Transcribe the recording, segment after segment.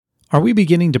Are we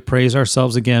beginning to praise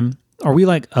ourselves again? Are we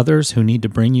like others who need to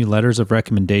bring you letters of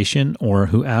recommendation or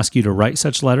who ask you to write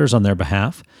such letters on their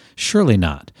behalf? Surely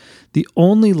not. The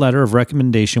only letter of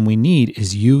recommendation we need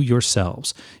is you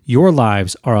yourselves. Your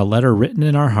lives are a letter written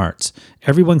in our hearts.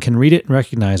 Everyone can read it and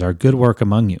recognize our good work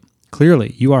among you.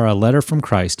 Clearly, you are a letter from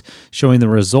Christ showing the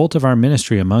result of our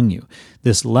ministry among you.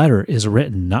 This letter is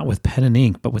written not with pen and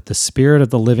ink, but with the Spirit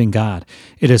of the living God.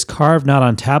 It is carved not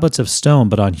on tablets of stone,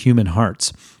 but on human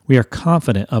hearts. We are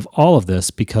confident of all of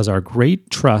this because our great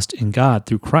trust in God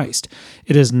through Christ.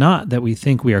 It is not that we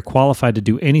think we are qualified to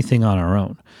do anything on our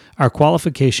own. Our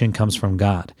qualification comes from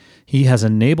God. He has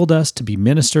enabled us to be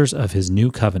ministers of His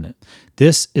new covenant.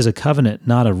 This is a covenant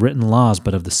not of written laws,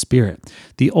 but of the Spirit.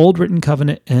 The old written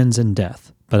covenant ends in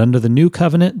death, but under the new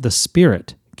covenant, the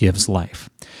Spirit gives life.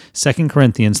 2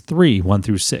 Corinthians 3,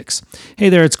 1-6. Hey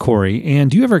there, it's Corey,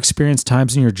 and do you ever experience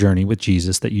times in your journey with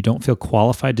Jesus that you don't feel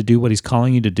qualified to do what He's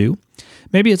calling you to do?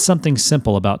 Maybe it's something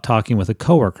simple about talking with a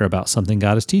coworker about something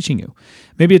God is teaching you.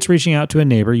 Maybe it's reaching out to a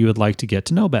neighbor you would like to get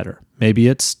to know better. Maybe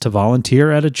it's to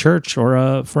volunteer at a church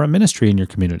or for a ministry in your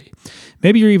community.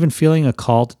 Maybe you're even feeling a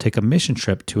call to take a mission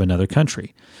trip to another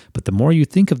country. But the more you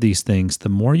think of these things, the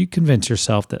more you convince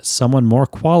yourself that someone more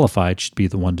qualified should be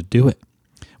the one to do it.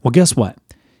 Well, guess what?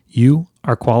 You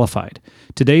are qualified.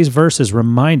 Today's verses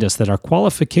remind us that our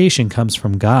qualification comes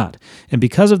from God. And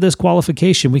because of this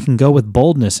qualification, we can go with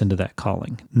boldness into that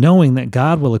calling, knowing that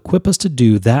God will equip us to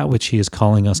do that which He is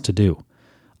calling us to do.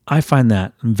 I find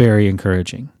that very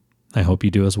encouraging. I hope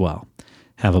you do as well.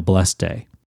 Have a blessed day.